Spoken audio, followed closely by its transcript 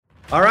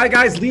All right,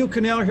 guys, Leo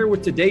Cannell here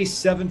with today's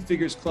Seven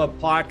Figures Club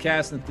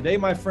podcast. And today,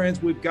 my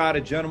friends, we've got a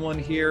gentleman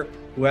here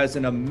who has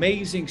an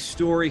amazing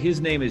story.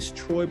 His name is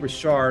Troy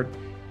Bouchard.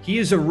 He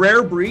is a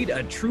rare breed,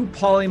 a true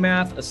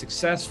polymath, a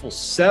successful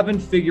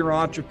seven-figure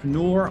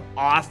entrepreneur,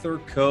 author,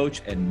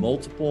 coach, and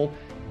multiple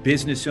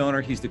business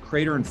owner. He's the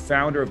creator and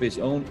founder of his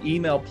own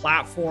email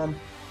platform,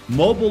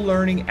 mobile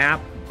learning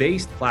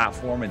app-based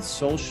platform, and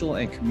social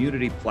and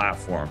community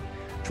platform.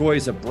 Troy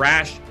is a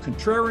brash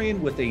contrarian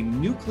with a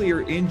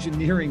nuclear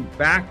engineering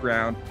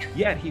background,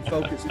 yet he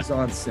focuses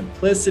on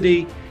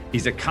simplicity.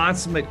 He's a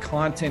consummate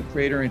content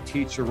creator and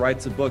teacher,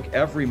 writes a book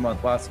every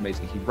month. Wow, that's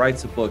amazing. He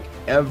writes a book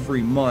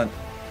every month.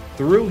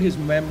 Through his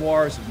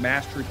Memoirs of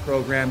Mastery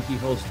program, he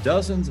hosts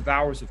dozens of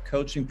hours of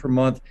coaching per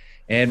month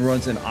and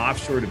runs an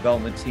offshore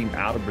development team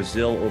out of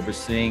Brazil,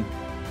 overseeing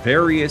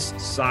various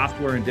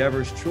software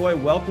endeavors. Troy,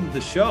 welcome to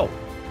the show.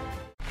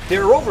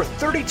 There are over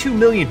 32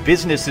 million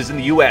businesses in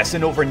the U.S.,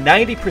 and over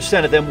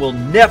 90% of them will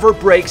never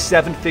break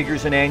seven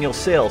figures in annual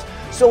sales.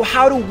 So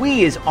how do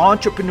we as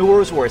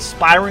entrepreneurs or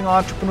aspiring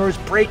entrepreneurs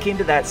break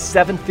into that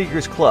seven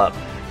figures club?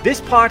 This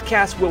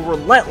podcast will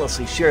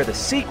relentlessly share the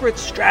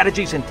secrets,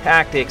 strategies, and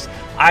tactics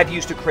I've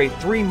used to create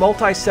 3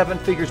 multi-seven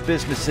figures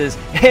businesses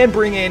and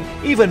bring in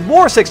even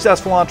more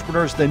successful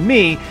entrepreneurs than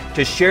me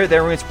to share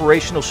their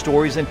inspirational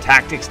stories and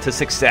tactics to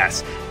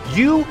success.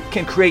 You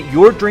can create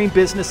your dream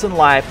business and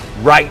life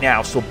right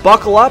now. So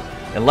buckle up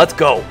and let's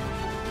go.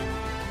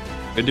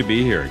 Good to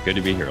be here. Good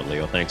to be here,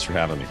 Leo. Thanks for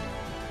having me.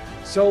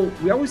 So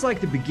we always like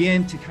to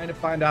begin to kind of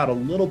find out a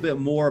little bit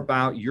more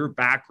about your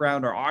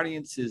background. Our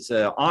audience is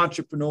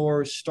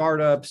entrepreneurs,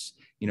 startups,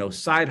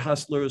 side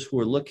hustlers who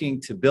are looking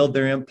to build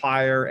their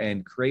empire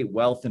and create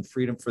wealth and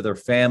freedom for their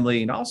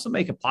family and also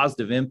make a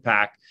positive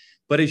impact.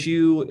 But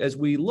as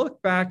we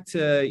look back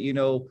to,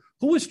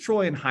 who was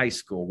Troy in high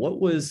school? What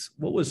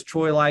was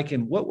Troy like,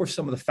 and what were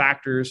some of the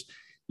factors,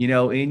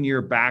 in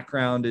your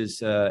background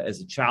as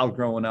a child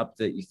growing up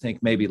that you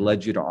think maybe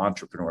led you to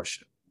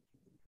entrepreneurship?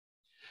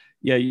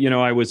 Yeah,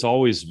 I was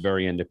always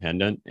very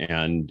independent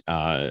and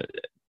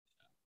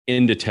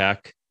into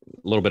tech,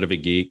 a little bit of a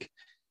geek.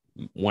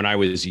 When I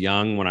was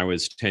young, when I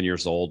was 10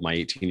 years old, my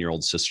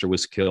 18-year-old sister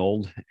was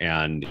killed,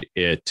 and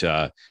it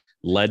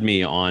led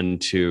me on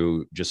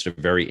to just a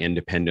very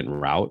independent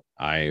route.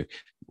 I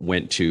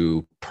went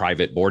to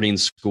private boarding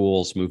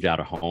schools, moved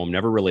out of home,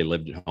 never really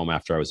lived at home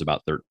after I was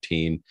about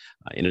 13.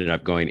 I ended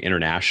up going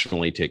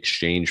internationally to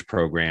exchange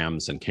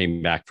programs and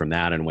came back from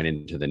that and went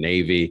into the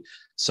Navy.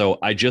 So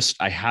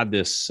I had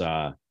this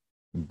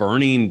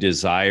burning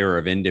desire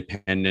of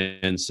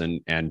independence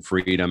and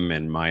freedom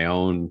and my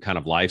own kind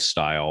of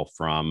lifestyle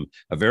from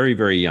a very,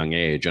 very young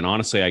age. And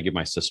honestly, I give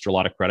my sister a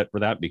lot of credit for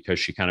that because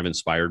she kind of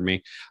inspired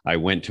me. I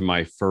went to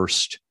my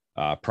first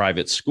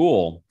private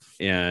school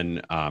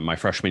in my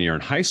freshman year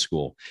in high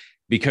school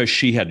because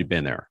she had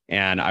been there.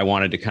 And I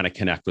wanted to kind of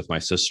connect with my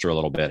sister a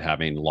little bit,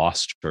 having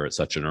lost her at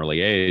such an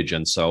early age.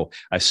 And so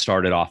I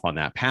started off on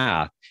that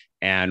path.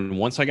 And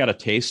once I got a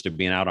taste of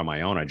being out on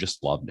my own, I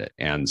just loved it.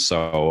 And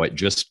so it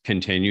just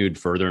continued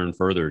further and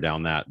further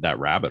down that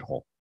rabbit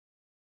hole.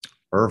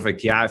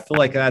 Perfect. Yeah, I feel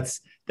like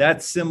that's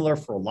similar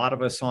for a lot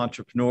of us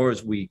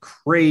entrepreneurs. We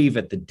crave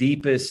at the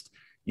deepest,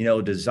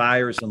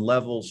 desires and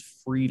levels,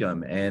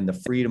 freedom and the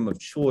freedom of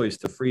choice,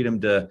 the freedom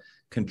to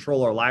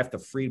control our life, the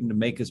freedom to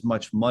make as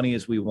much money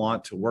as we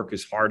want, to work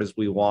as hard as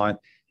we want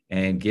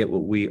and get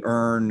what we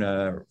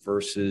earn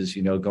versus,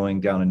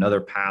 going down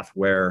another path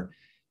where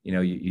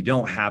you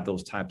don't have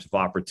those types of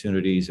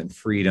opportunities and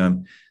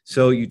freedom.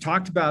 So you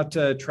talked about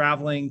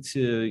traveling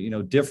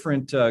to,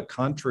 different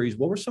countries.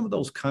 What were some of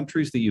those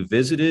countries that you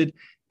visited,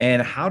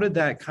 and how did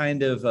that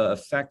kind of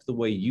affect the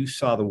way you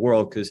saw the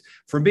world? Because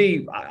for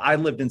me, I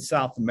lived in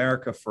South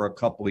America for a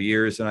couple of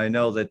years, and I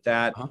know that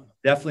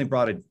definitely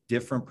brought a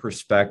different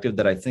perspective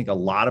that I think a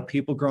lot of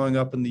people growing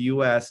up in the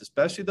U.S.,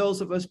 especially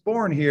those of us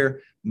born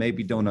here,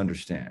 maybe don't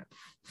understand.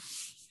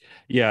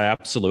 Yeah,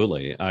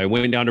 absolutely. I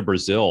went down to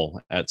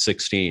Brazil at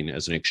 16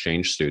 as an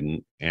exchange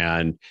student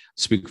and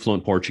speak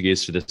fluent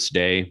Portuguese to this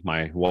day.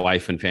 My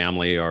wife and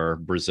family are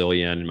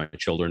Brazilian. My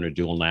children are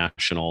dual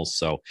nationals.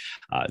 So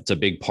it's a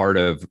big part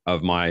of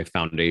my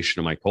foundation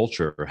of my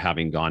culture,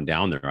 having gone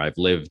down there. I've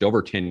lived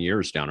over 10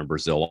 years down in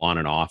Brazil on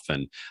and off,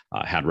 and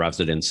had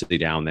residency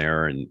down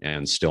there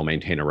and still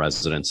maintain a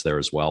residence there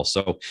as well.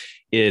 So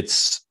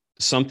it's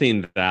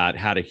something that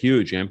had a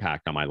huge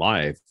impact on my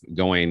life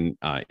going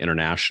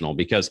international,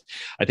 because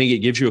I think it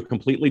gives you a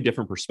completely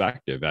different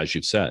perspective. As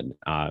you've said,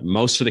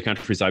 most of the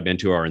countries I've been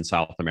to are in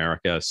South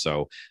America.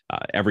 So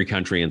every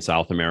country in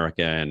South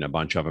America and a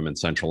bunch of them in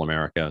Central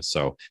America.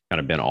 So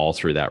kind of been all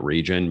through that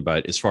region.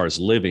 But as far as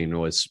living,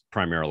 was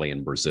primarily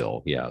in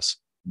Brazil. Yes.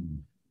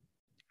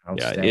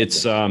 Yeah,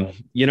 it's,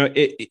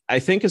 I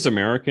think as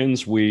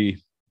Americans, we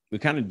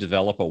kind of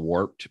develop a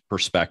warped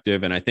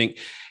perspective. And I think,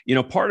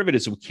 part of it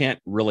is we can't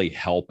really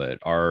help it.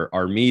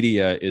 Our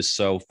media is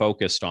so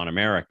focused on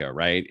America,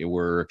 right?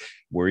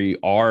 We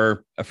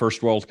are a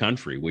first world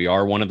country. We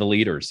are one of the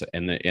leaders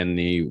in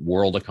the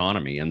world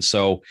economy. And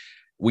so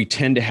we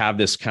tend to have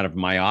this kind of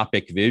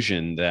myopic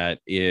vision that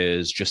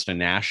is just a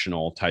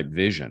national type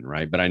vision,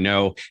 right? But I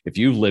know if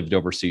you've lived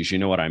overseas, you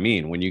know what I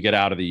mean. When you get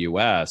out of the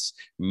US,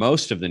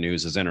 most of the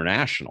news is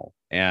international.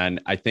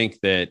 And I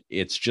think that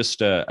it's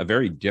just a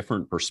very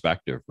different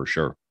perspective for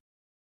sure.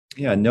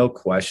 Yeah, no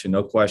question.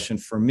 No question.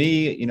 For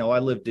me, I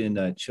lived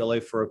in Chile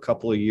for a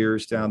couple of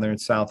years down there in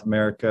South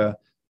America.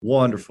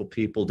 Wonderful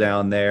people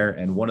down there,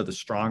 and one of the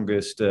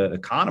strongest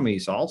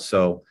economies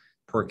also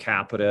per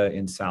capita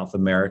in South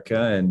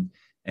America.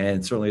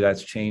 And certainly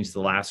that's changed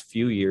the last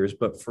few years.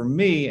 But for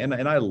me, and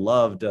I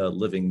loved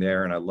living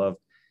there, and I loved,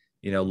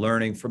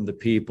 learning from the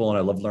people, and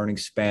I loved learning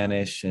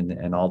Spanish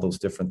and all those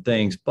different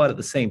things. But at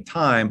the same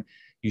time,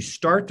 you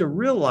start to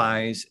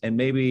realize, and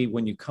maybe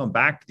when you come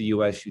back to the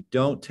US, you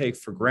don't take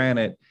for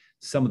granted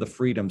some of the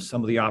freedoms,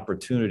 some of the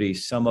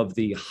opportunities, some of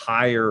the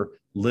higher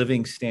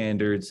living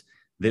standards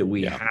that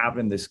we have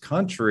in this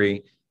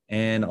country.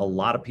 And a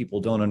lot of people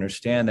don't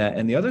understand that.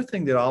 And the other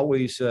thing that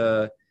always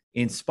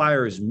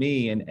inspires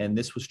me, and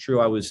this was true,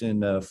 I was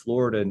in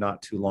Florida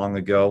not too long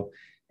ago,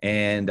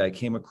 and I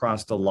came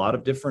across a lot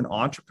of different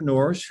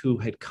entrepreneurs who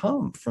had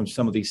come from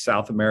some of these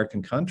South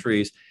American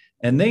countries,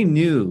 and they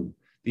knew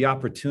the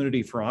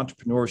opportunity for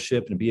entrepreneurship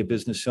and to be a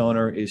business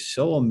owner is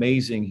so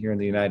amazing here in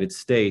the United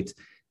States.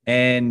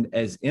 And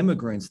as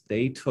immigrants,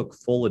 they took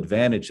full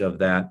advantage of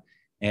that.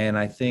 And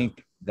I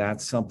think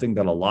that's something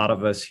that a lot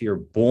of us here,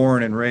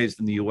 born and raised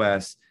in the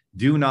US,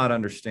 do not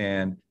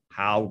understand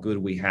how good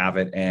we have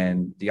it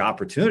and the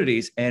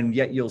opportunities. And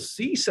yet you'll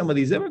see some of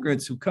these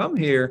immigrants who come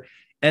here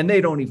and they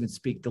don't even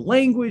speak the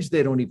language.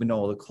 They don't even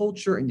know the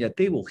culture. And yet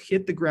they will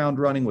hit the ground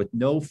running with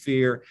no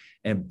fear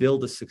and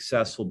build a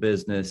successful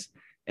business.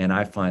 And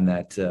I find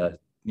that, to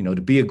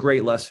be a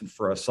great lesson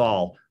for us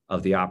all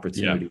of the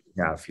opportunity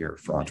we have here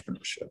for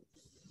entrepreneurship.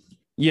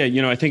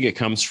 Yeah, I think it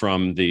comes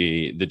from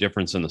the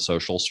difference in the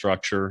social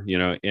structure.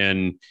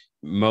 In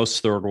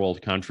most third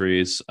world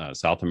countries,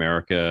 South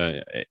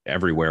America,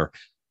 everywhere,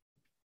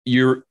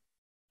 you're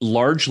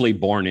largely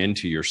born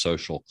into your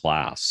social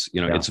class.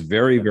 It's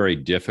very, very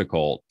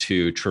difficult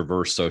to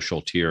traverse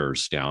social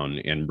tiers down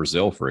in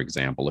Brazil, for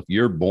example. If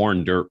you're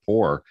born dirt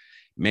poor,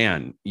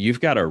 man, you've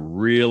got a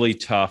really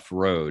tough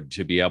road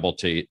to be able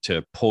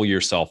to pull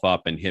yourself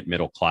up and hit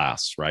middle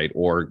class, right?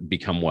 Or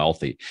become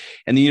wealthy.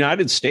 In the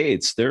United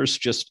States, there's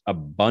just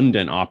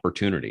abundant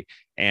opportunity.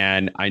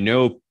 And I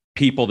know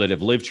people that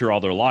have lived here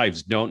all their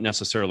lives don't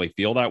necessarily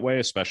feel that way,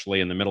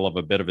 especially in the middle of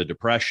a bit of a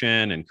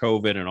depression and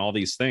COVID and all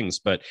these things.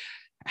 But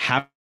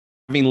having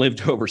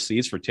lived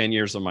overseas for 10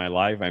 years of my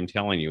life, I'm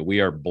telling you,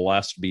 we are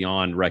blessed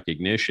beyond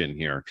recognition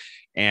here.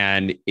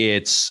 And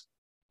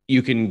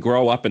you can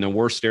grow up in the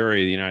worst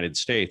area of the United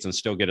States and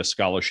still get a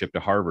scholarship to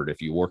Harvard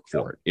if you work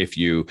for it, if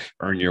you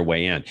earn your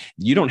way in.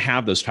 You don't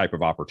have those type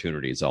of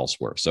opportunities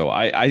elsewhere. So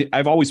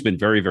I've always been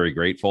very, very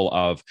grateful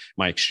of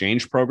my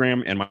exchange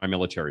program and my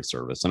military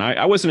service. And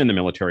I wasn't in the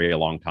military a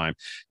long time.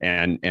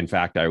 And in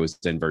fact, I was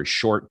in a very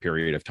short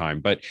period of time.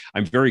 But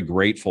I'm very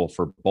grateful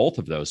for both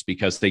of those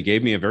because they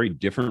gave me a very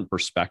different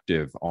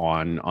perspective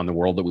on the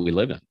world that we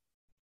live in.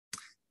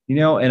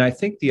 And I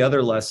think the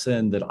other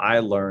lesson that I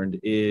learned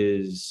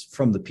is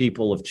from the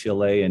people of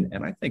Chile,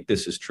 and I think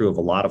this is true of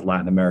a lot of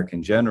Latin America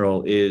in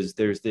general, is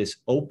there's this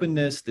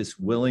openness, this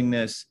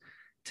willingness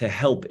to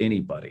help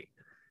anybody.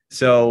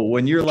 So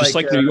when you're just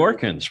like New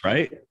Yorkers,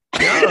 right?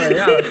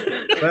 Yeah.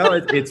 Well,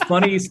 it's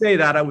funny you say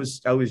that. I was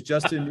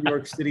just in New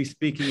York City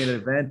speaking at an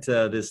event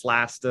this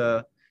last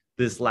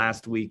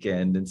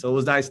weekend, and so it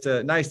was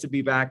nice to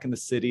be back in the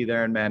city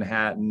there in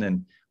Manhattan,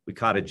 and we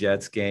caught a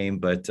Jets game,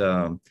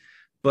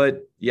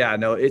 But yeah,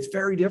 no, it's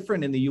very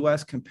different in the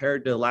U.S.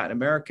 compared to Latin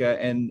America.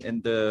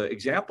 And the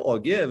example I'll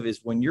give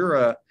is when you're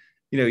a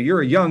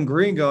young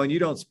gringo and you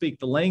don't speak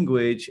the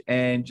language,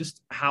 and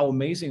just how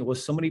amazing it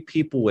was. So many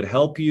people would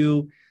help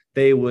you.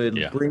 They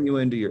would bring you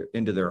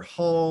into their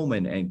home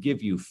and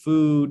give you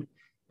food,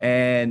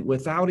 and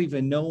without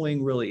even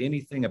knowing really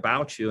anything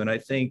about you. And I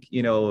think,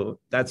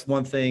 that's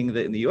one thing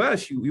that in the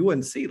U.S. you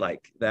wouldn't see,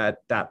 like that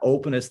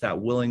openness, that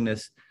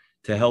willingness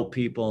to help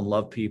people and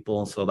love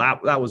people. And so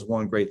that was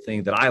one great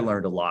thing that I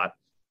learned a lot,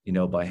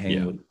 by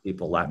hanging with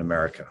people in Latin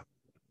America.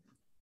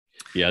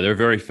 Yeah, they're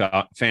very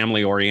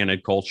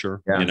family-oriented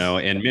culture,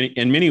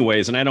 in many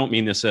ways. And I don't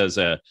mean this as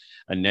a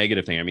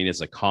negative thing. I mean, it's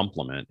a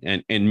compliment.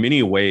 And in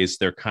many ways,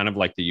 they're kind of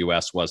like the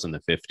U.S. was in the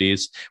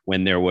 50s,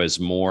 when there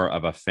was more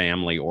of a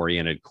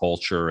family-oriented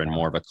culture and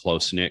more of a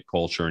close-knit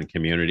culture and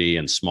community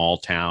and small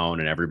town,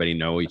 and everybody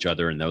know each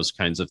other and those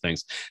kinds of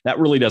things. That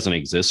really doesn't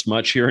exist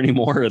much here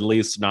anymore, at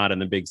least not in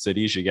the big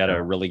cities. You got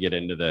to really get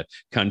into the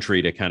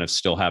country to kind of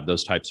still have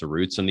those types of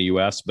roots in the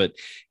U.S. But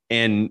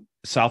in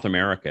South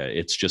America,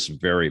 it's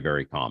just very,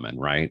 very common,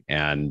 right?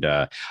 And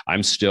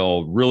I'm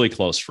still really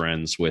close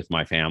friends with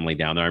my family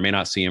down there. I may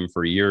not see them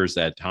for years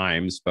at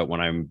times, but when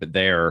I'm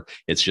there,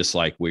 it's just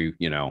like we're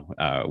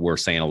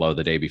saying hello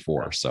the day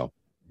before. So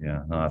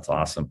yeah, no, that's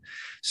awesome.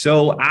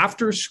 So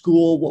after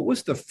school, what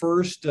was the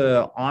first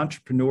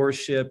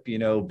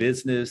entrepreneurship,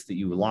 business that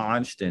you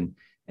launched, and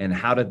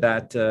how did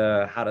that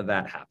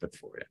happen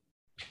for you?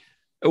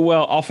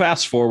 Well, I'll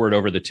fast forward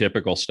over the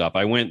typical stuff.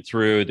 I went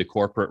through the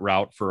corporate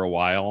route for a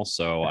while.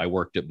 So I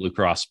worked at Blue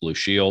Cross Blue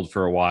Shield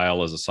for a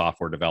while as a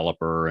software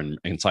developer and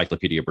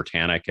Encyclopedia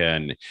Britannica,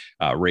 and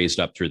raised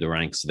up through the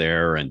ranks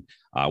there, and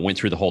went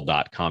through the whole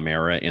 .com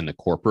era in the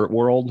corporate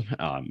world.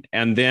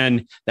 And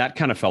then that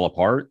kind of fell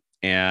apart.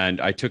 And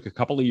I took a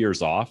couple of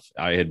years off.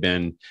 I had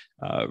been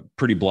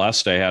pretty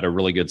blessed. I had a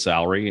really good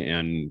salary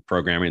in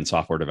programming and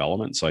software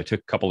development. So I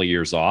took a couple of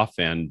years off,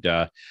 and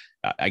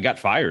I got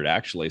fired,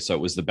 actually. So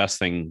it was the best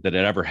thing that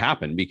had ever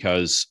happened,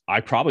 because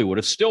I probably would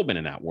have still been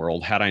in that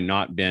world had I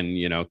not been,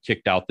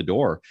 kicked out the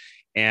door.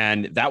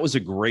 And that was a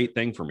great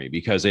thing for me,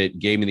 because it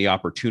gave me the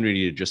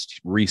opportunity to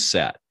just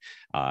reset.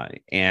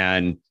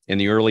 And in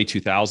the early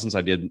 2000s,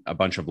 I did a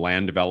bunch of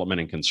land development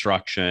and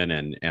construction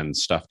and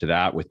stuff to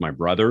that with my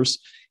brothers.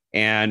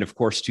 And of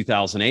course,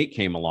 2008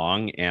 came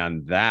along,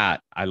 and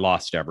that I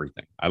lost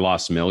everything. I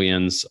lost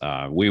millions.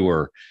 We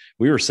were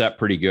set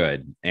pretty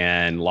good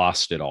and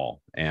lost it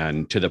all.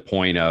 And to the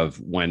point of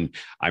when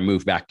I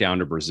moved back down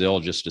to Brazil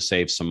just to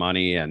save some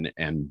money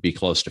and be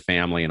close to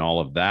family and all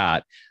of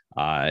that.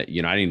 I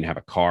didn't even have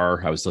a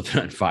car. I was living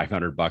on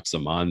 $500 a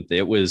month.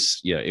 It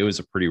was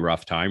a pretty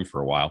rough time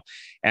for a while.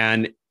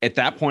 And at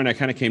that point, I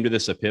kind of came to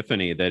this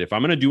epiphany that if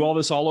I'm going to do all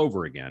this all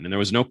over again, and there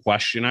was no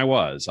question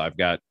I've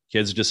got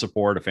kids to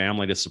support, a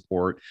family to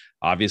support.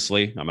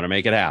 Obviously, I'm going to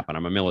make it happen.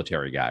 I'm a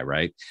military guy,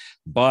 right?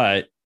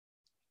 But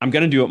I'm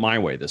going to do it my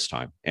way this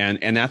time.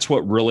 And that's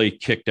what really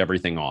kicked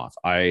everything off.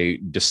 I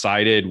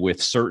decided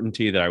with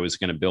certainty that I was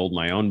going to build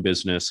my own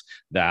business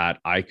that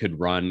I could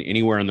run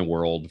anywhere in the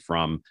world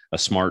from a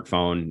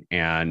smartphone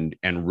and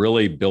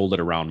really build it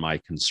around my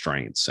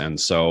constraints. And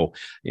so,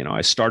 I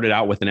started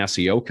out with an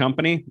SEO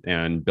company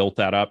and built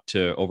that up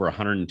to over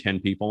 110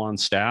 people on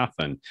staff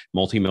and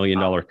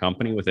multi-million-dollar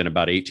company within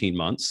about 18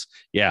 months.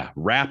 Yeah,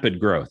 rapid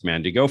growth,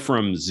 man. To go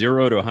from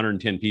 0 to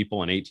 110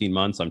 people in 18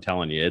 months, I'm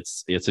telling you,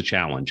 it's a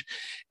challenge.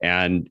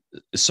 And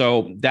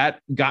so that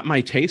got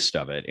my taste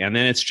of it. And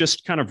then it's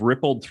just kind of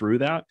rippled through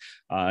that.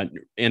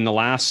 In the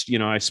last,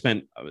 I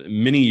spent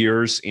many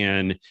years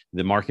in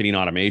the marketing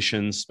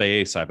automation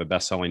space. I have a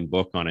best-selling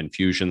book on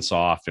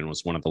Infusionsoft and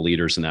was one of the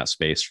leaders in that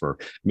space for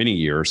many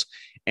years.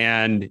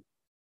 And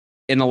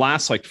in the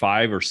last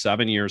 5 or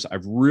 7 years,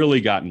 I've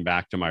really gotten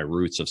back to my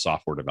roots of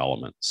software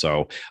development.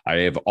 So I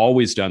have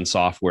always done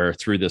software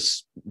through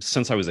this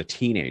since I was a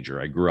teenager.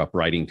 I grew up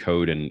writing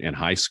code in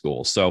high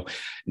school. So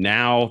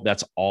now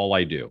that's all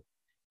I do.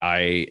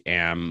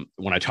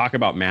 When I talk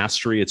about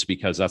mastery, it's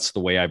because that's the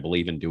way I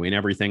believe in doing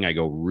everything. I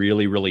go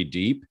really, really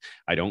deep.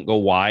 I don't go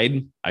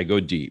wide, I go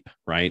deep,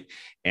 right?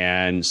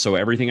 And so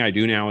everything I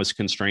do now is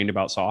constrained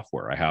about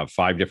software. I have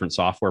 5 different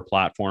software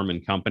platform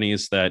and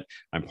companies that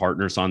I'm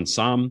partners on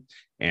some.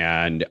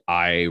 And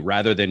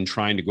rather than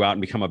trying to go out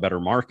and become a better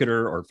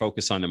marketer or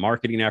focus on the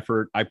marketing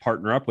effort, I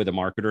partner up with a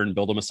marketer and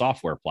build them a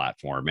software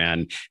platform.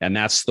 And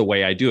that's the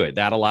way I do it.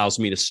 That allows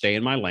me to stay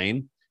in my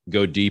lane,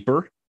 go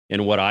deeper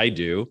in what I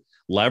do,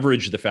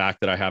 leverage the fact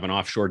that I have an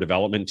offshore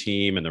development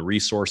team and the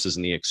resources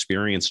and the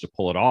experience to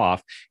pull it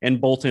off,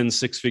 and bolt in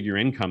 6-figure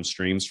income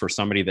streams for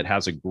somebody that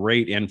has a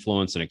great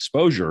influence and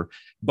exposure,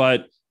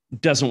 but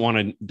doesn't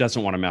want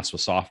to mess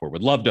with software,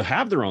 would love to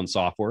have their own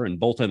software and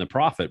bolt in the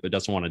profit, but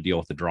doesn't want to deal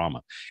with the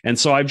drama. And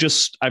so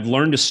I've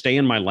learned to stay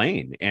in my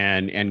lane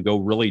and go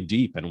really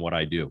deep in what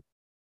I do.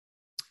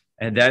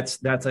 And that's,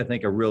 I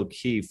think, a real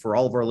key for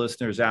all of our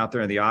listeners out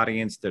there in the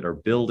audience that are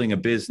building a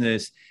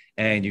business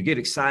and you get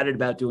excited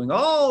about doing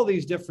all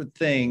these different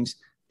things.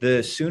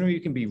 The sooner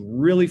you can be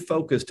really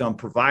focused on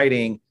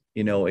providing,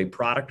 a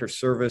product or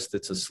service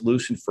that's a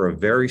solution for a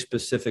very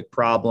specific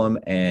problem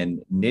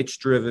and niche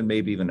driven,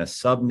 maybe even a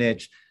sub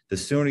niche, the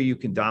sooner you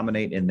can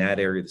dominate in that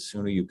area, the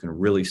sooner you can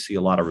really see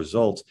a lot of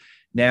results.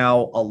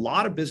 Now, a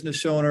lot of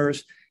business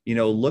owners,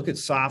 look at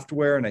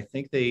software and I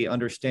think they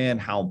understand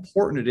how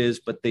important it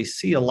is, but they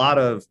see a lot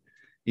of,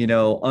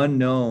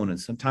 unknown. And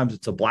sometimes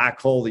it's a black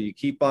hole that you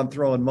keep on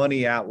throwing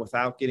money at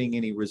without getting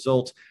any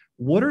results.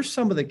 What are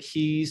some of the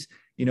keys,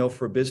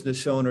 for a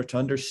business owner to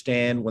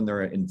understand when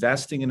they're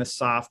investing in a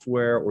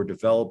software or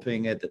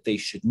developing it that they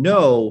should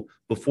know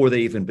before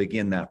they even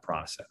begin that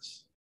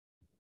process?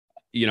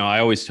 I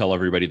always tell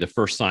everybody the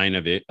first sign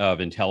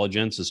of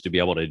intelligence is to be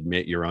able to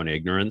admit your own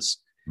ignorance.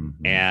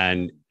 Mm-hmm.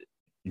 And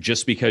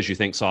just because you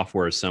think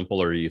software is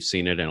simple or you've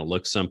seen it and it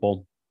looks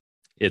simple,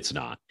 it's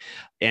not.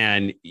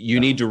 And you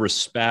need to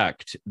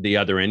respect the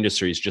other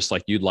industries just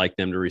like you'd like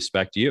them to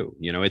respect you.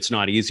 It's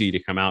not easy to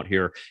come out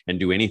here and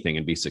do anything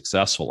and be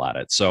successful at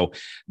it. So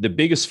the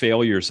biggest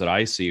failures that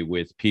I see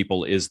with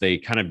people is they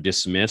kind of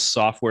dismiss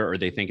software, or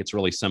they think it's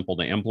really simple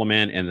to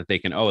implement and that they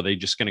can, they're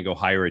just going to go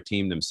hire a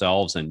team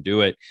themselves and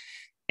do it.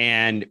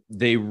 And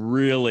they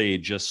really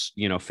just,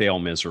 fail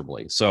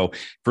miserably. So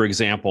for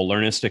example,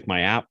 Learnistic,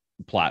 my app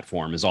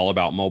platform, is all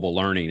about mobile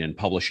learning and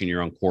publishing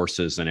your own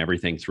courses and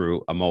everything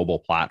through a mobile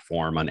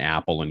platform on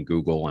Apple and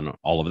Google and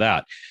all of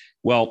that.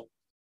 Well,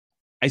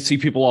 I see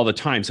people all the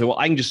time say, well,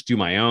 I can just do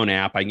my own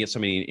app. I can get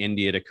somebody in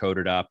India to code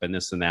it up and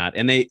this and that.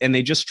 And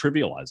they just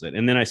trivialize it.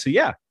 And then I say,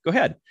 yeah, go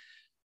ahead.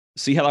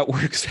 see how that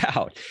works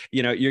out.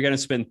 You're going to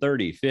spend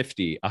 30,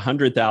 50,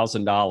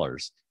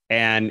 $100,000,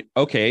 and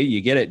okay,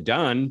 you get it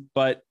done,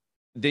 but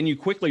then you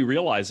quickly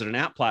realize that an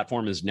app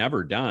platform is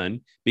never done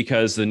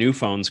because the new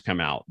phones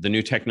come out, the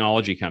new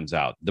technology comes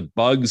out, the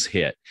bugs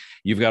hit,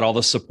 you've got all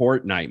the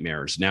support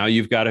nightmares. Now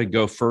you've got to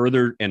go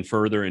further and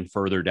further and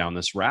further down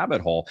this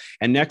rabbit hole.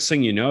 And next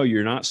thing you know,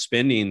 you're not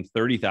spending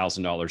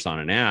 $30,000 on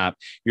an app,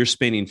 you're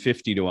spending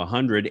 50 to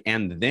 100,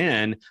 and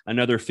then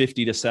another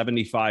 50 to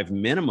 75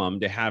 minimum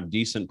to have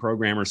decent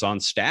programmers on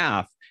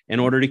staff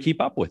in order to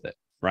keep up with it.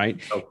 Right.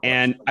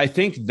 And I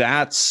think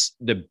that's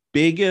the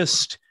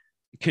biggest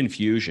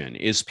confusion,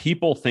 is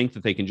people think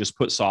that they can just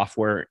put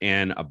software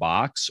in a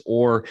box,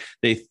 or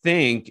they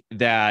think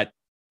that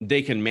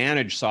they can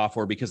manage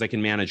software because they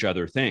can manage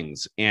other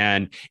things.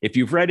 And if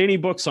you've read any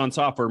books on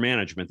software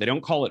management, they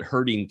don't call it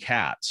herding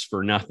cats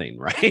for nothing,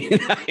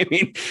 right? I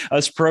mean,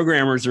 us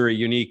programmers are a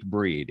unique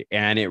breed,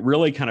 and it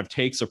really kind of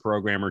takes a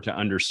programmer to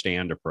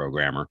understand a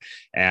programmer.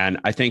 And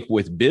I think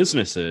with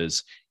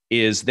businesses,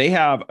 is they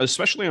have,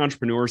 especially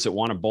entrepreneurs that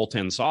want to bolt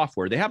in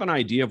software, they have an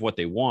idea of what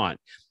they want,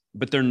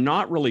 but they're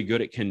not really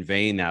good at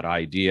conveying that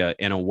idea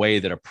in a way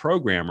that a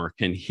programmer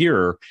can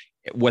hear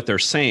what they're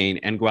saying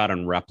and go out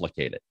and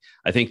replicate it.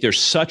 I think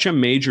there's such a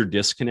major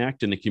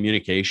disconnect in the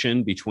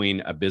communication between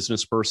a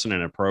business person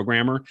and a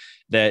programmer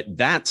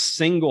that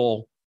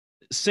single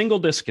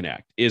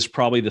disconnect is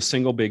probably the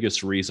single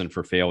biggest reason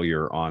for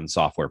failure on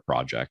software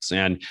projects.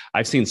 And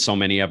I've seen so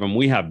many of them.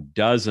 We have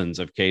dozens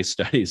of case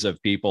studies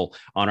of people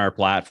on our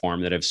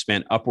platform that have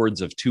spent upwards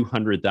of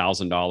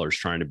 $200,000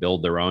 trying to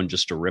build their own,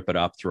 just to rip it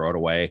up, throw it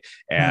away,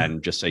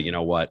 and just say, you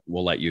know what,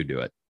 we'll let you do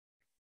it.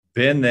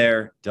 Been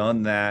there,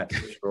 done that,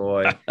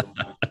 Troy.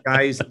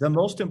 Guys, the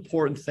most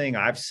important thing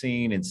I've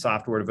seen in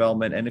software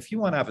development, and if you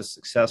want to have a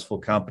successful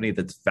company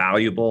that's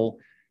valuable,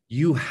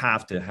 you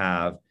have to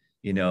have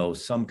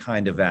some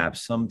kind of app,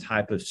 some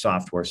type of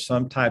software,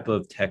 some type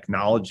of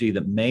technology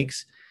that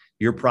makes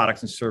your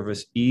products and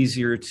service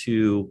easier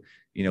to,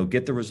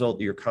 get the result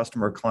that your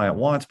customer or client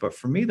wants. But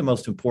for me, the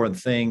most important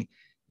thing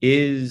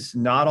is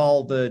not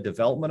all the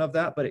development of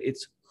that, but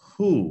it's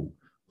who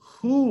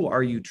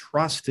are you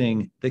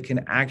trusting that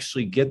can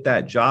actually get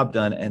that job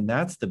done? And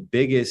that's the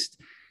biggest,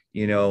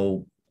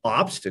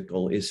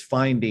 obstacle, is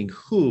finding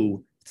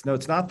who.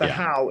 It's not the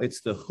how,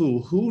 it's the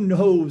who. Who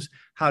knows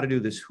how to do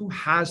this? Who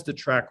has the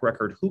track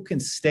record? Who can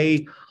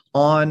stay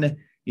on,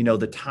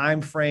 the time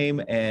frame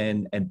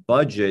and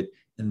budget?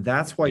 And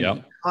that's why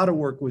you got to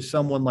work with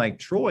someone like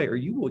Troy, or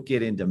you will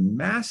get into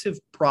massive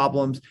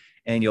problems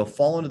and you'll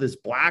fall into this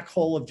black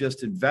hole of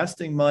just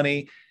investing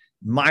money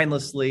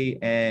mindlessly,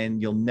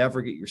 and you'll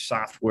never get your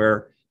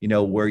software,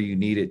 where you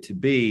need it to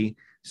be.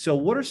 So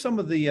what are some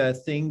of the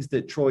things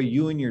that, Troy,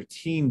 you and your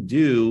team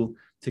do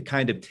to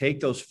kind of take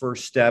those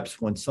first steps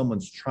when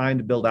someone's trying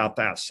to build out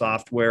that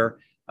software,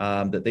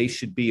 that they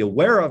should be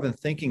aware of and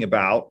thinking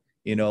about,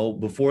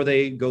 before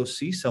they go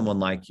see someone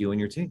like you and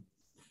your team?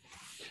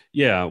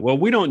 Yeah, well,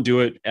 we don't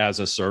do it as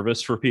a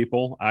service for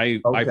people.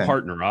 I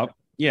partner up.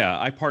 Yeah,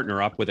 I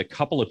partner up with a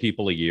couple of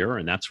people a year,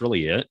 and that's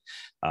really it.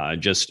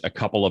 Just a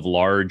couple of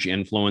large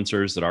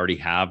influencers that already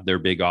have their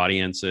big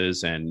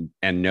audiences and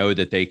know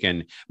that they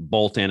can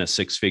bolt in a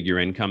six-figure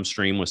income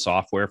stream with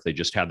software if they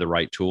just have the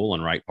right tool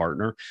and right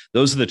partner.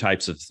 Those are the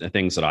types of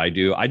things that I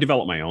do. I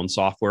develop my own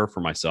software for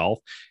myself,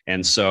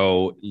 and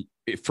so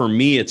for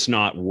me, it's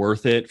not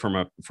worth it from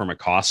a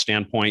cost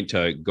standpoint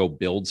to go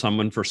build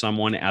someone for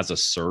someone as a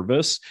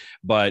service,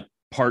 but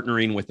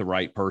partnering with the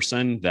right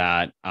person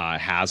that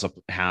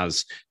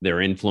has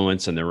their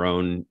influence and their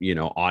own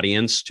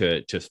audience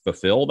to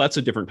fulfill, that's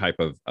a different type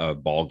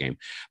of ball game.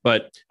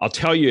 But I'll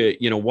tell you,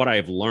 what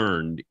I've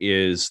learned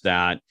is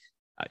that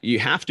you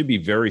have to be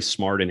very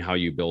smart in how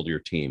you build your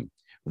team.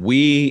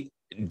 We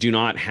do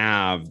not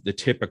have the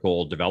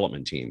typical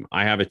development team.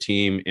 I have a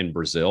team in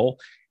Brazil.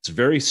 It's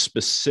very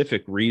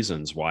specific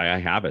reasons why I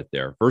have it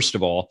there. First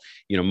of all,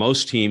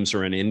 most teams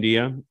are in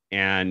India,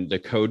 and the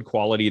code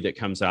quality that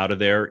comes out of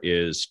there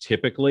is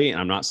typically,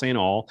 and I'm not saying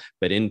all,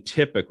 but in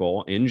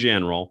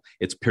general,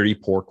 it's pretty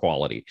poor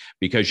quality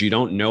because you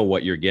don't know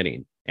what you're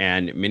getting.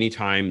 And many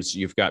times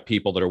you've got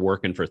people that are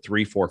working for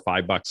 $3, $4,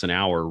 $5 an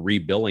hour,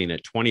 rebilling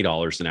at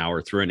 $20 an hour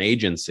through an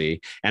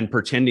agency and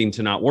pretending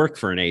to not work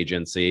for an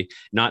agency,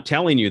 not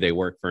telling you they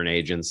work for an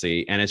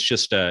agency. And it's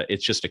just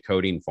a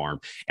coding farm.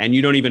 And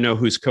you don't even know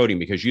who's coding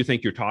because you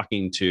think you're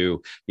talking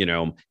to,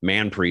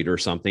 Manpreet or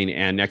something.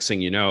 And next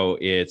thing you know,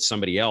 it's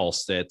somebody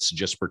else that's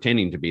just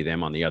pretending to be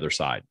them on the other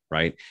side.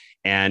 Right.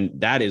 And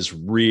that is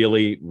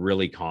really,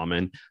 really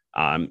common.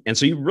 And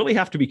so you really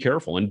have to be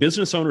careful. And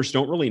business owners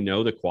don't really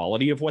know the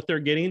quality of what they're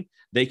getting.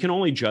 They can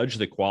only judge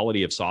the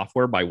quality of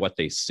software by what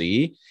they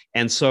see.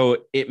 And so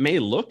it may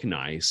look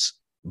nice,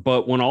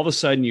 but when all of a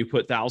sudden you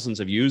put thousands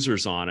of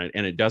users on it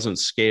and it doesn't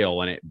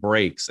scale and it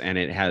breaks and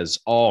it has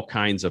all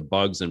kinds of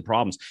bugs and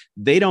problems,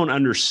 they don't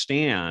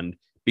understand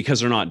because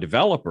they're not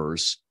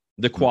developers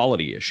the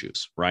quality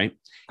issues, right?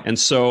 And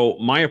so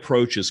my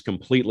approach is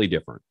completely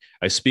different.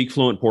 I speak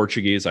fluent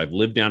Portuguese. I've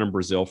lived down in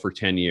Brazil for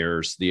 10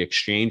 years. The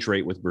exchange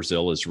rate with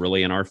Brazil is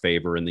really in our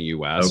favor in the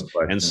US.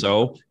 And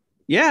so,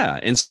 yeah.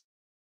 And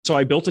so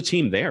I built a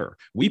team there.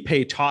 We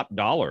pay top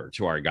dollar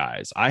to our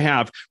guys. I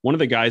have one of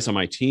the guys on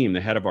my team,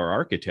 the head of our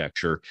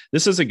architecture.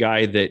 This is a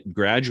guy that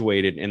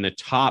graduated in the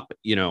top,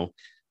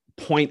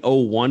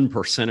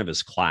 0.01% of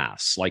his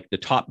class, like the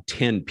top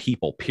 10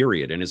 people,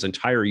 period, in his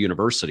entire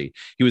university.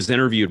 He was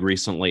interviewed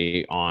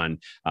recently on,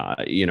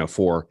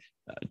 for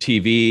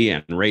TV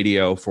and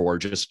radio for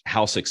just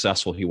how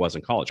successful he was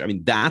in college. I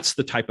mean, that's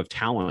the type of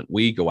talent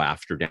we go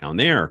after down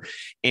there.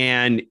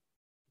 And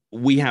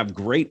we have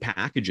great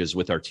packages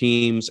with our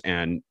teams,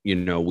 and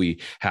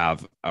we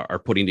are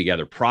putting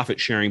together profit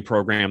sharing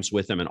programs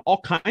with them and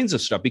all kinds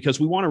of stuff, because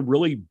we want to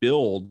really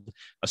build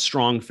a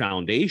strong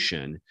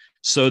foundation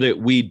so that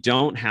we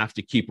don't have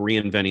to keep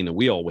reinventing the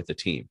wheel with the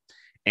team.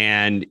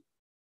 And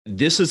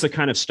this is the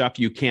kind of stuff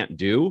you can't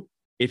do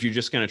if you're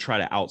just going to try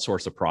to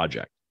outsource a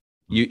project.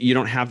 You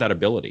don't have that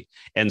ability.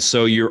 And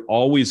so you're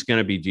always going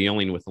to be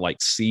dealing with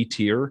like C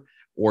tier,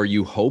 or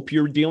you hope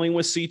you're dealing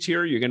with C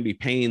tier. You're going to be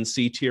paying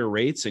C tier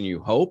rates, and you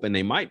hope, and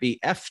they might be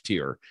F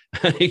tier,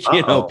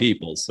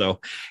 people. So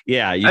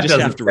yeah, you that just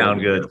have to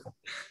sound good.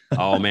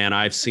 Oh man,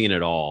 I've seen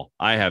it all.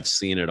 I have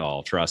seen it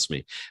all. Trust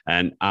me.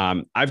 And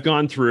I've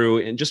gone through,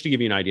 and just to give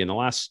you an idea, in the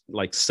last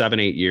like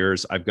 7-8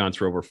 years, I've gone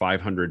through over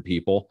 500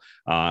 people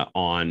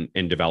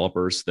and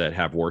developers that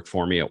have worked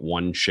for me at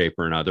one shape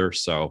or another.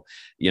 So,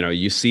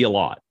 you see a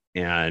lot,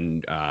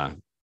 and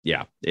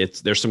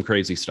there's some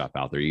crazy stuff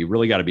out there you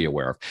really got to be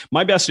aware of.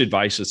 My best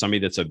advice to somebody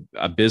that's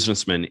a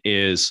businessman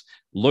is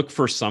look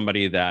for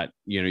somebody that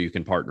you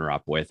can partner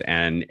up with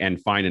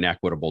and find an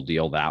equitable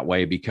deal that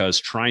way, because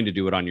trying to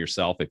do it on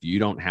yourself, if you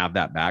don't have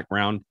that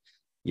background,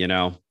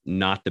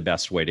 not the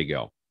best way to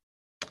go.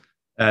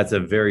 That's a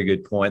very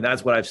good point.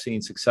 That's what I've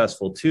seen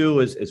successful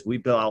too, as we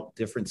build out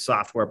different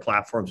software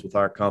platforms with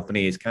our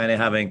company, is kind of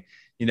having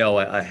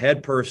a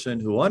head person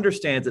who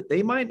understands that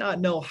they might not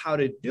know how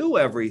to do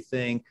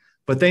everything,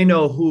 but they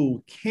know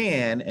who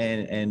can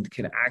and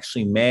can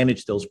actually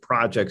manage those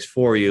projects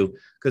for you.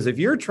 Because if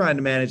you're trying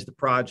to manage the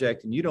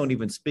project and you don't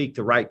even speak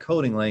the right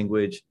coding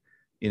language,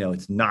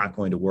 it's not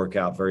going to work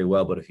out very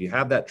well. But if you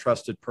have that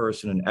trusted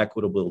person, an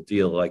equitable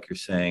deal, like you're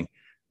saying,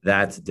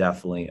 that's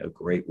definitely a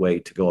great way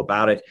to go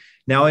about it.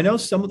 Now, I know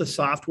some of the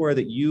software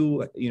that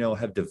you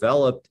have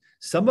developed,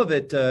 some of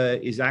it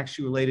is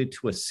actually related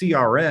to a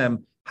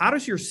CRM. How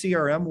does your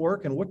CRM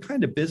work, and what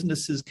kind of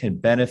businesses can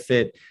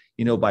benefit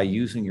by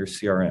using your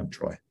CRM,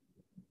 Troy?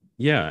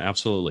 Yeah,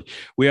 absolutely.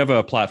 We have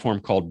a platform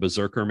called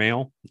Berserker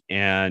Mail,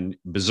 and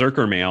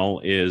Berserker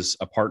Mail is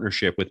a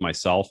partnership with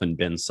myself and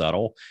Ben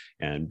Settle.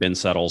 And Ben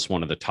Settle is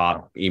one of the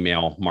top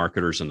email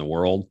marketers in the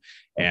world.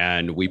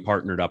 And we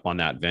partnered up on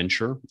that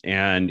venture.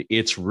 And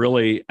it's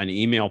really an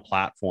email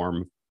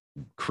platform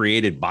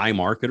created by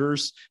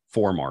marketers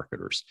for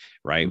marketers,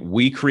 right?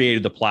 We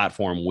created the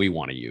platform we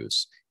want to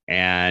use,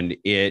 and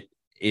it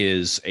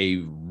is a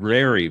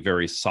very,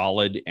 very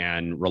solid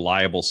and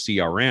reliable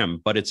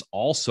CRM, but it's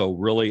also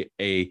really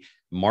a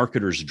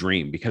marketer's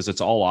dream, because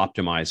it's all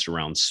optimized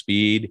around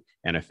speed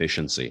and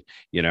efficiency.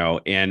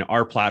 In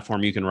our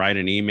platform, you can write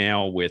an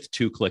email with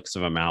 2 clicks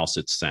of a mouse,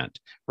 it's sent,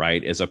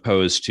 right? As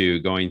opposed to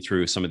going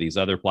through some of these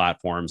other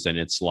platforms, and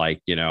it's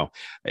like,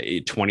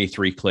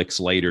 23 clicks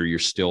later, you're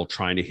still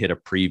trying to hit a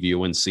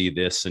preview and see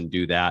this and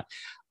do that.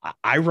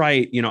 I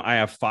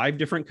have 5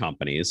 different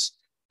companies.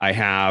 I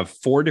have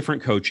 4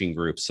 different coaching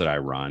groups that I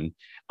run.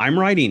 I'm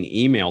writing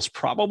emails,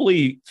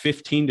 probably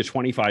 15 to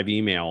 25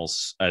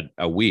 emails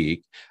a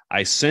week.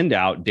 I send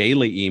out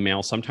daily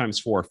emails, sometimes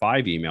 4 or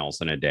 5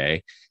 emails in a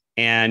day.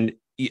 And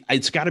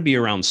it's got to be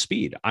around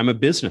speed. I'm a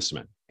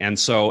businessman. And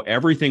so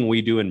everything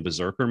we do in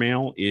Berserker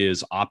Mail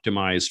is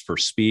optimized for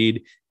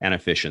speed and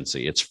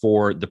efficiency. It's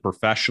for the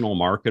professional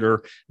marketer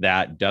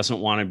that doesn't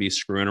want to be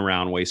screwing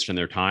around, wasting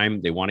their time.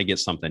 They want to get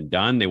something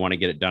done. They want to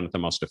get it done at the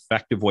most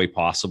effective way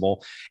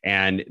possible.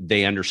 And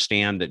they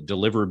understand that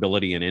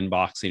deliverability and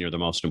inboxing are the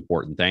most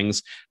important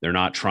things. They're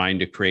not trying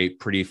to create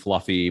pretty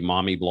fluffy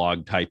mommy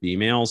blog type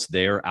emails.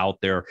 They're out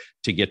there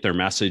to get their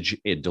message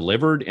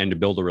delivered and to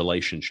build a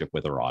relationship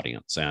with their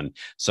audience. And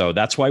so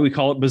that's why we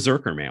call it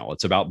Berserker Mail.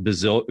 It's about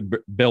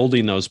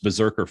building those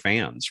Berserker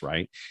fans,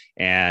 right?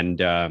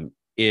 And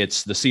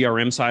it's the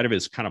CRM side of it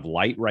is kind of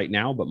light right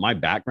now, but my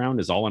background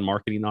is all in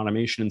marketing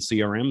automation and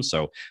CRM.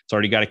 So it's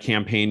already got a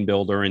campaign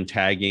builder and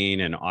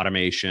tagging and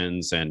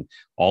automations and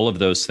all of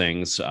those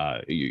things.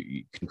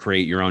 You can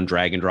create your own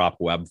drag and drop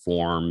web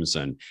forms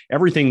and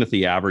everything that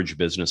the average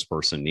business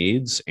person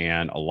needs,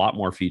 and a lot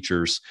more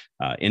features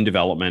in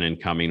development and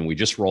coming. We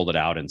just rolled it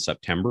out in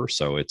September,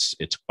 so it's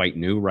quite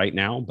new right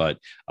now, but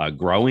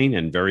growing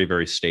and very,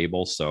 very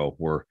stable. So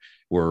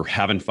we're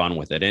having fun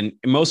with it. And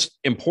most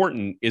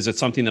important is it's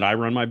something that I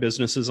run my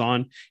businesses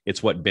on.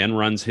 It's what Ben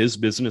runs his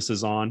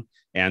businesses on.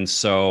 And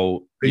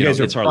so you guys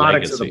are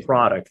products of the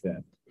product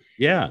then.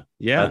 Yeah.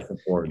 Yeah. That's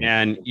important.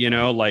 And,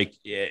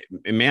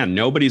 man,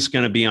 nobody's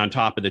going to be on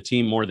top of the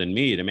team more than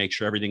me to make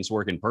sure everything's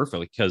working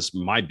perfectly, because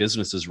my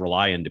businesses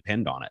rely and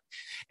depend on it.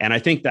 And I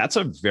think that's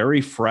a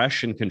very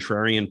fresh and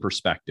contrarian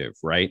perspective,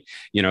 right?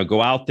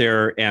 Go out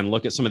there and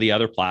look at some of the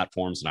other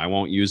platforms, and I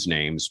won't use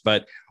names,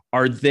 but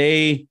are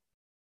they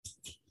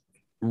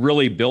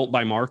really built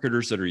by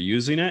marketers that are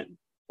using it?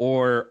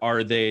 Or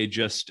are they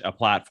just a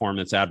platform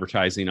that's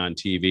advertising on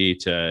TV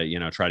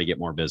to, try to get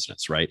more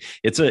business, right?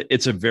 It's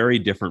a very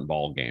different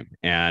ball game.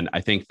 And I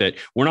think that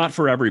we're not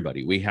for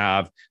everybody. We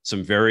have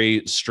some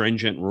very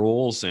stringent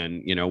rules,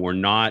 and, we're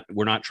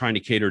not trying to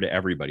cater to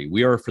everybody.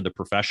 We are for the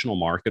professional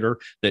marketer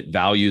that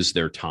values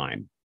their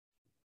time.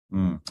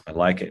 I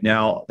like it.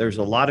 Now, there's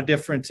a lot of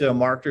different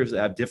marketers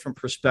that have different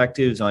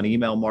perspectives on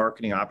email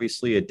marketing.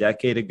 Obviously, a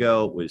decade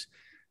ago, it was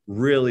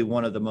really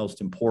one of the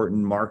most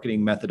important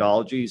marketing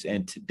methodologies.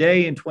 And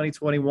today in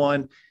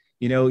 2021,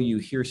 you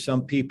hear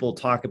some people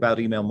talk about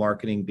email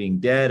marketing being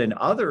dead, and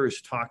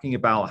others talking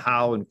about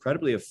how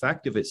incredibly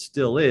effective it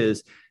still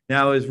is.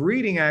 Now, I was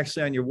reading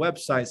actually on your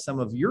website some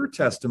of your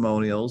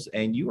testimonials,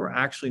 and you are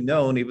actually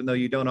known, even though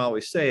you don't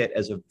always say it,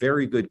 as a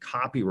very good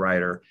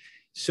copywriter.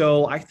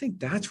 So I think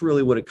that's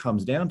really what it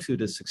comes down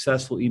to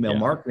successful email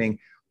marketing.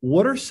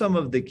 What are some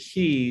of the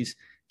keys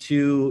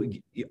to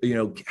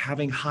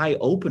having high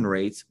open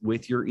rates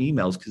with your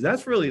emails? Because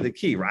that's really the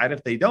key, right?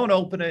 If they don't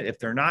open it, if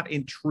they're not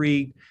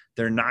intrigued,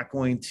 they're not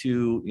going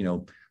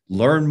to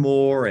learn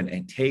more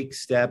and take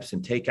steps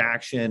and take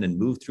action and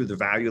move through the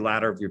value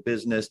ladder of your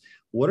business.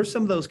 What are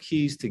some of those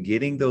keys to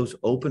getting those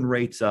open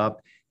rates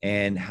up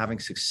and having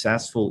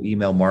successful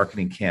email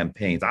marketing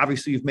campaigns?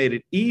 Obviously, you've made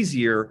it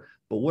easier,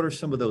 but what are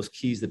some of those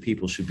keys that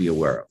people should be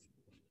aware of?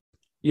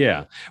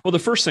 Yeah. Well, the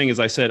first thing, as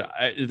I said,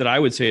 that I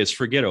would say is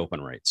forget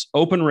open rates.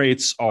 Open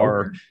rates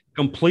are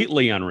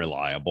completely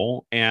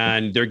unreliable,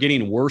 and they're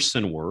getting worse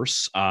and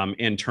worse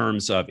in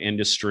terms of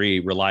industry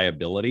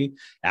reliability.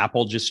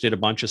 Apple just did a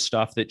bunch of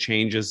stuff that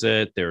changes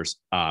it. There's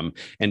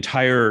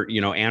entire,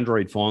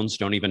 Android phones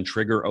don't even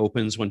trigger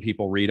opens when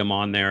people read them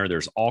on there.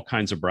 There's all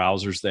kinds of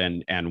browsers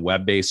and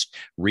web-based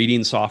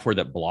reading software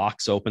that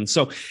blocks open.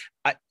 So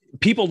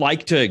people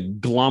like to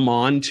glom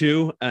on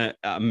to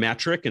a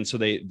metric, and so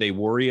they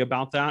worry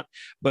about that.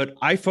 But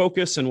I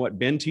focus on what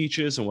Ben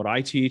teaches and what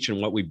I teach and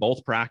what we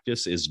both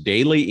practice is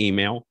daily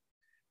email,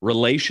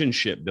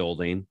 relationship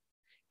building,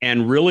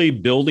 and really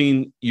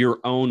building your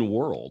own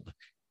world.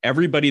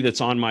 Everybody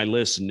that's on my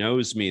list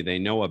knows me. They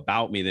know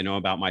about me. They know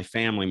about my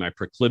family, my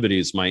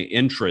proclivities, my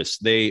interests.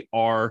 They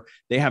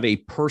have a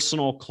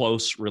personal,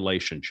 close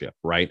relationship,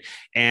 right?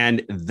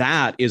 And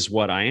that is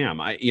what I am.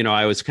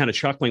 I was kind of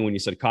chuckling when you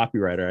said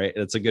copywriter. Right?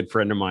 It's a good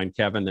friend of mine,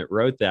 Kevin, that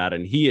wrote that,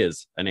 and he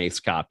is an ace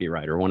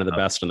copywriter, one of the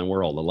best in the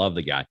world. I love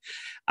the guy.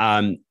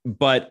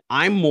 But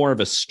I'm more of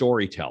a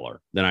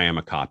storyteller than I am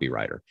a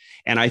copywriter,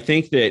 and I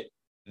think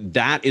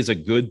that is a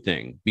good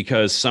thing,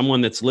 because someone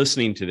that's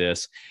listening to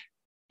this,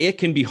 it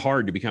can be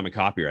hard to become a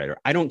copywriter.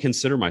 I don't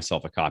consider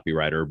myself a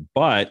copywriter,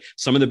 but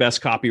some of the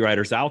best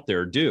copywriters out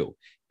there do.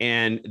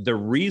 And the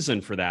reason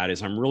for that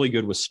is I'm really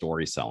good with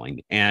story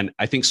selling. And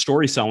I think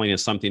story selling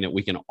is something that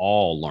we can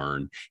all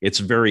learn. It's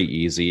very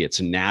easy. It's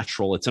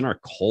natural. It's in our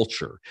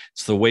culture.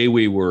 It's the way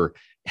we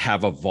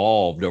have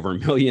evolved over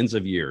millions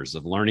of years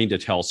of learning to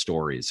tell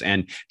stories,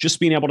 and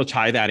just being able to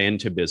tie that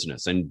into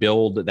business and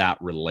build that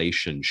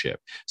relationship.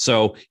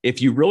 So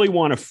if you really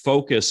want to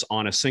focus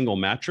on a single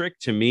metric,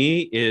 to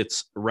me,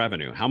 it's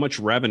revenue. How much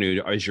revenue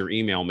is your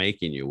email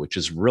making you, which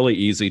is really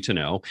easy to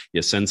know.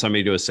 You send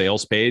somebody to a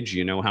sales page,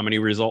 you know how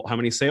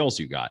many sales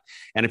you got.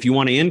 And if you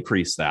want to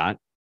increase that,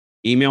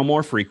 email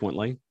more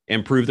frequently,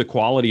 improve the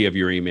quality of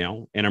your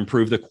email, and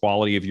improve the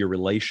quality of your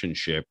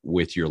relationship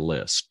with your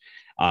list.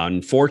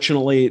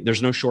 Unfortunately,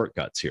 there's no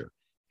shortcuts here.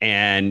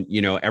 And,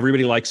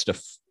 everybody likes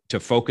to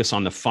focus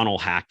on the funnel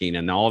hacking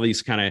and all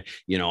these kind of,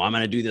 I'm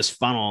going to do this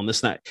funnel and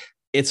this and that.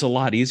 It's a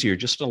lot easier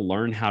just to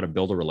learn how to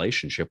build a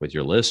relationship with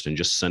your list and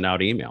just send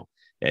out email.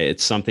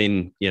 It's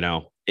something,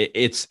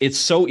 it's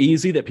so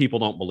easy that people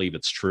don't believe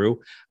it's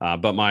true.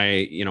 But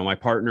my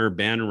partner,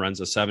 Ben,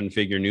 runs a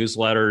 7-figure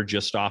newsletter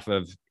just off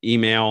of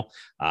email.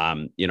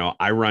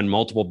 I run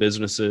multiple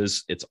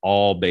businesses. It's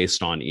all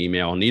based on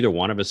email. Neither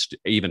one of us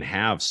even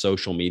have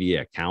social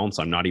media accounts.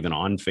 I'm not even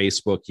on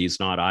Facebook. He's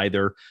not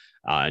either.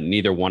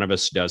 Neither one of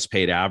us does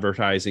paid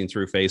advertising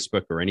through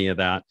Facebook or any of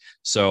that.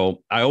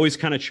 So I always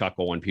kind of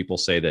chuckle when people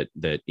say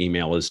that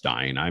email is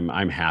dying.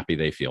 I'm happy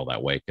they feel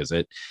that way, because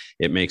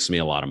it makes me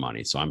a lot of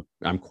money. So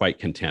I'm quite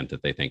content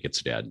that they think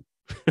it's dead.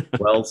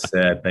 Well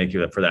said. Thank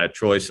you for that,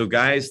 Troy. So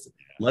guys,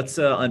 let's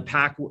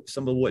unpack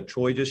some of what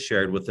Troy just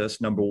shared with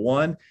us. Number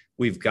one,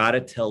 we've got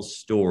to tell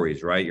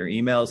stories, right? Your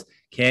emails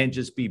can't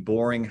just be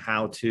boring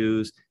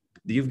how-tos.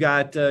 You've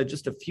got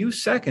just a few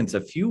seconds,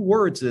 a few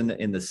words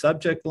in the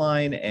subject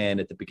line and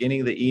at the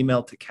beginning of the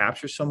email to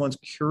capture someone's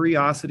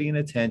curiosity and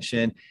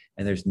attention.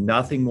 And there's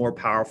nothing more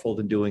powerful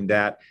than doing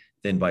that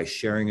than by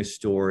sharing a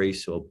story.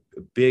 So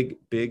a big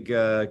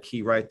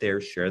key right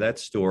there, share that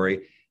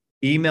story.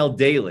 Email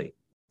daily.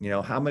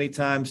 How many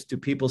times do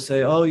people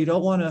say, oh, you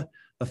don't want to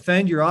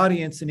offend your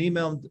audience and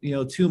email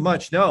them, too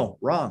much. No,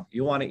 wrong.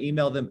 You want to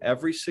email them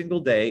every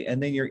single day.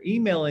 And then you're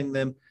emailing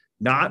them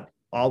not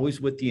always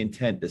with the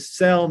intent to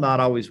sell, not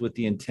always with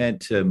the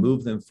intent to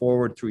move them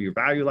forward through your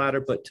value ladder,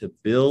 but to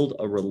build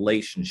a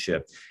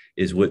relationship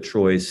is what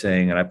Troy is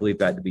saying. And I believe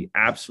that to be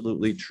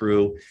absolutely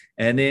true.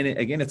 And then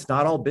again, it's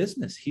not all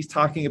business. He's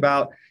talking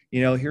about,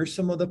 here's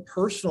some of the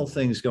personal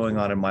things going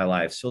on in my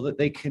life so that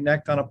they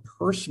connect on a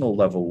personal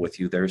level with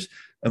you. There's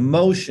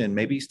emotion.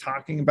 Maybe he's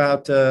talking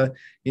about,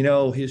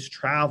 his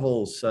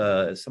travels,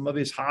 some of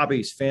his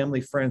hobbies,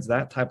 family, friends,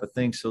 that type of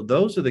thing. So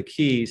those are the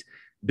keys.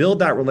 Build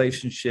that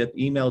relationship,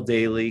 email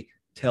daily,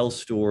 tell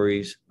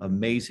stories.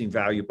 Amazing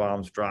value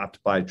bombs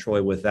dropped by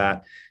Troy with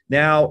that.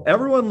 Now,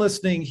 everyone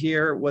listening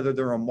here, whether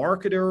they're a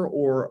marketer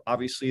or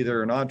obviously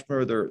they're an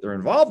entrepreneur, they're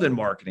involved in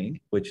marketing,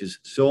 which is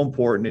so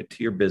important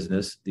to your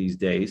business these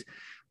days.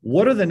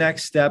 What are the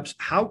next steps?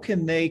 How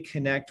can they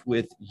connect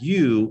with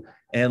you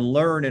and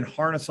learn and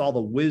harness all the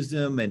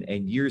wisdom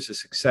and years of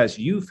success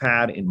you've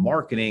had in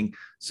marketing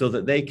so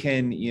that they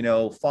can,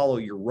 follow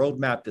your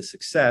roadmap to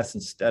success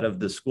instead of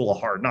the school of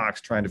hard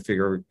knocks trying to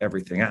figure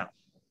everything out?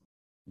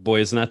 Boy,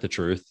 isn't that the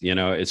truth?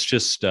 It's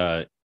just,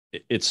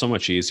 it's so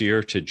much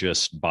easier to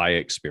just buy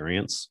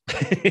experience.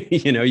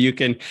 You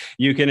can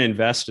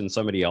invest in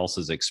somebody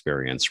else's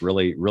experience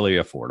really, really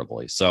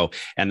affordably. So,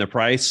 and the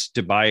price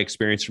to buy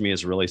experience for me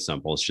is really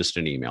simple. It's just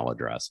an email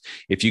address.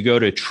 If you go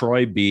to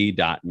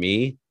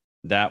troyb.me,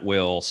 that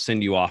will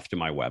send you off to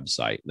my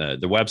website. The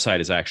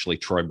website is actually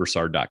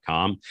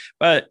troybroussard.com,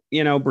 but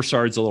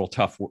Broussard's a little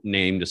tough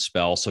name to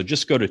spell. So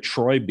just go to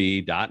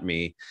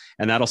troyb.me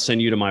and that'll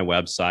send you to my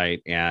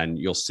website. And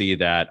you'll see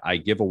that I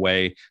give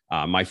away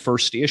my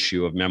first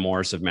issue of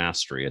Memoirs of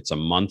Mastery. It's a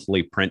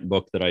monthly print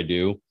book that I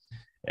do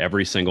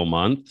every single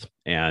month.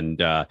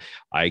 And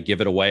I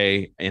give it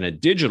away in a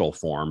digital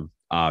form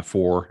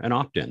for an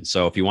opt-in.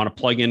 So if you want to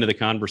plug into the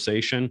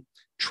conversation,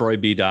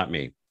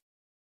 troyb.me.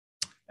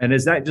 And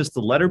is that just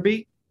the letter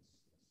B?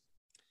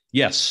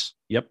 Yes.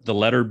 Yep. The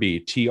letter B,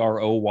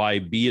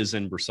 TROYB as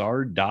in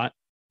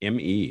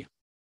Broussard.me.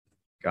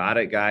 Got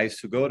it, guys.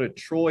 So go to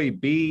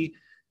troyb.me,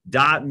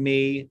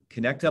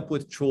 connect up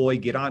with Troy,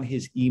 get on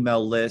his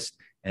email list,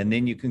 and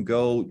then you can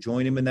go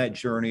join him in that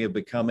journey of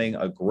becoming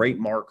a great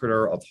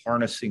marketer, of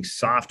harnessing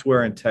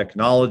software and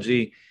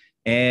technology.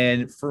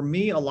 And for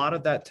me, a lot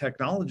of that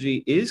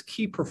technology is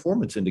key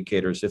performance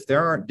indicators. If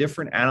there aren't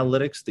different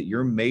analytics that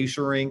you're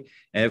measuring,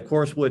 and of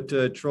course, what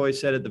Troy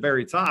said at the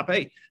very top,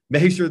 hey,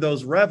 measure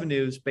those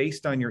revenues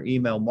based on your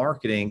email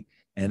marketing,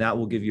 and that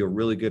will give you a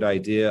really good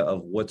idea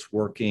of what's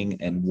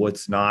working and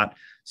what's not.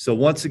 So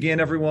once again,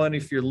 everyone,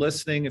 if you're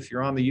listening, if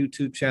you're on the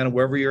YouTube channel,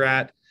 wherever you're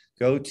at,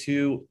 go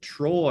to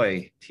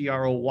Troy,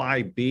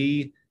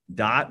 TROYB.me,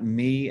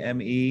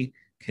 M-E,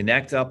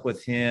 connect up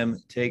with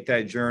him, take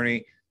that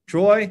journey.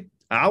 Troy,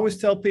 I always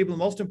tell people the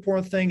most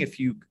important thing, if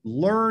you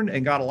learned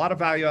and got a lot of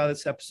value out of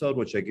this episode,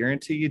 which I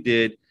guarantee you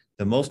did,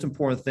 the most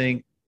important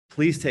thing,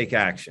 please take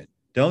action.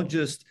 Don't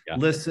just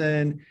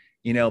listen,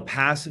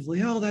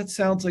 passively, oh, that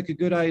sounds like a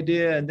good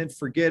idea, and then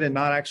forget and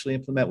not actually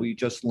implement what you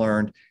just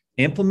learned.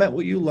 Implement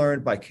what you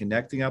learned by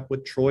connecting up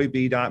with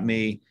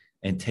troyb.me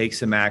and take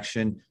some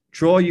action.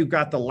 Troy, you've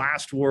got the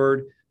last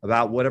word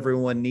about what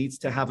everyone needs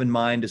to have in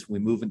mind as we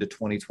move into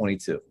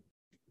 2022.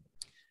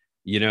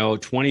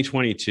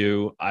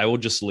 2022, I will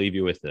just leave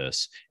you with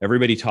this.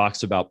 Everybody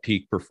talks about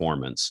peak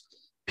performance.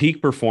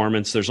 Peak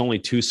performance, there's only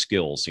two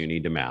skills you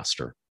need to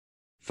master: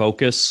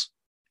 focus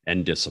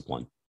and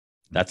discipline.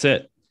 That's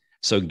it.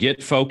 So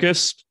get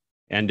focused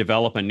and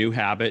develop a new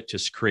habit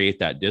to create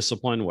that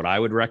discipline. What I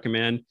would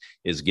recommend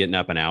is getting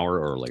up an hour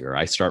earlier.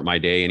 I start my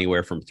day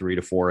anywhere from 3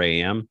 to 4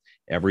 a.m.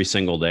 every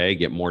single day,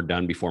 get more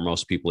done before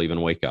most people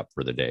even wake up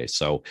for the day.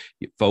 So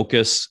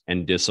focus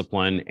and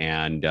discipline,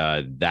 and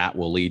that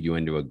will lead you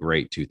into a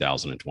great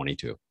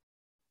 2022.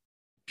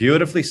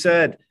 Beautifully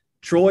said.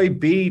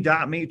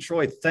 TroyB.me.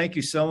 Troy, thank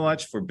you so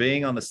much for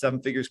being on the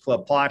Seven Figures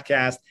Club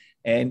podcast.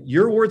 And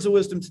your words of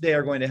wisdom today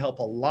are going to help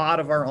a lot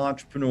of our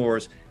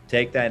entrepreneurs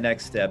take that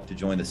next step to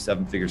join the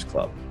Seven Figures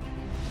Club.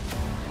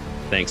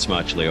 Thanks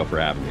much, Leo, for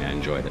having me. I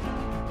enjoyed it.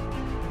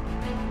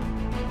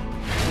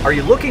 Are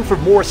you looking for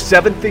more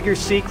seven-figure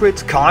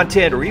secrets,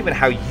 content, or even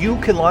how you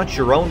can launch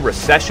your own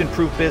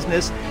recession-proof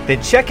business?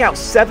 Then check out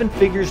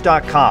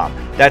sevenfigures.com.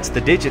 That's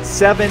the digit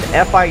 7,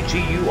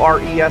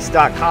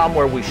 Figures.com,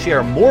 where we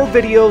share more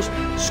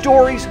videos,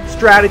 stories,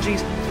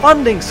 strategies,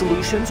 funding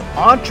solutions,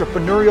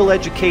 entrepreneurial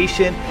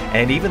education,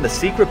 and even the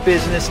secret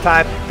business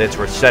type that's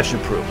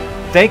recession-proof.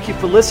 Thank you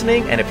for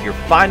listening, and if you're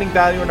finding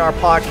value in our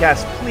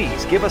podcast,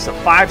 please give us a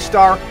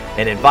 5-star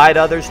and invite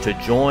others to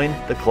join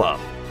the club.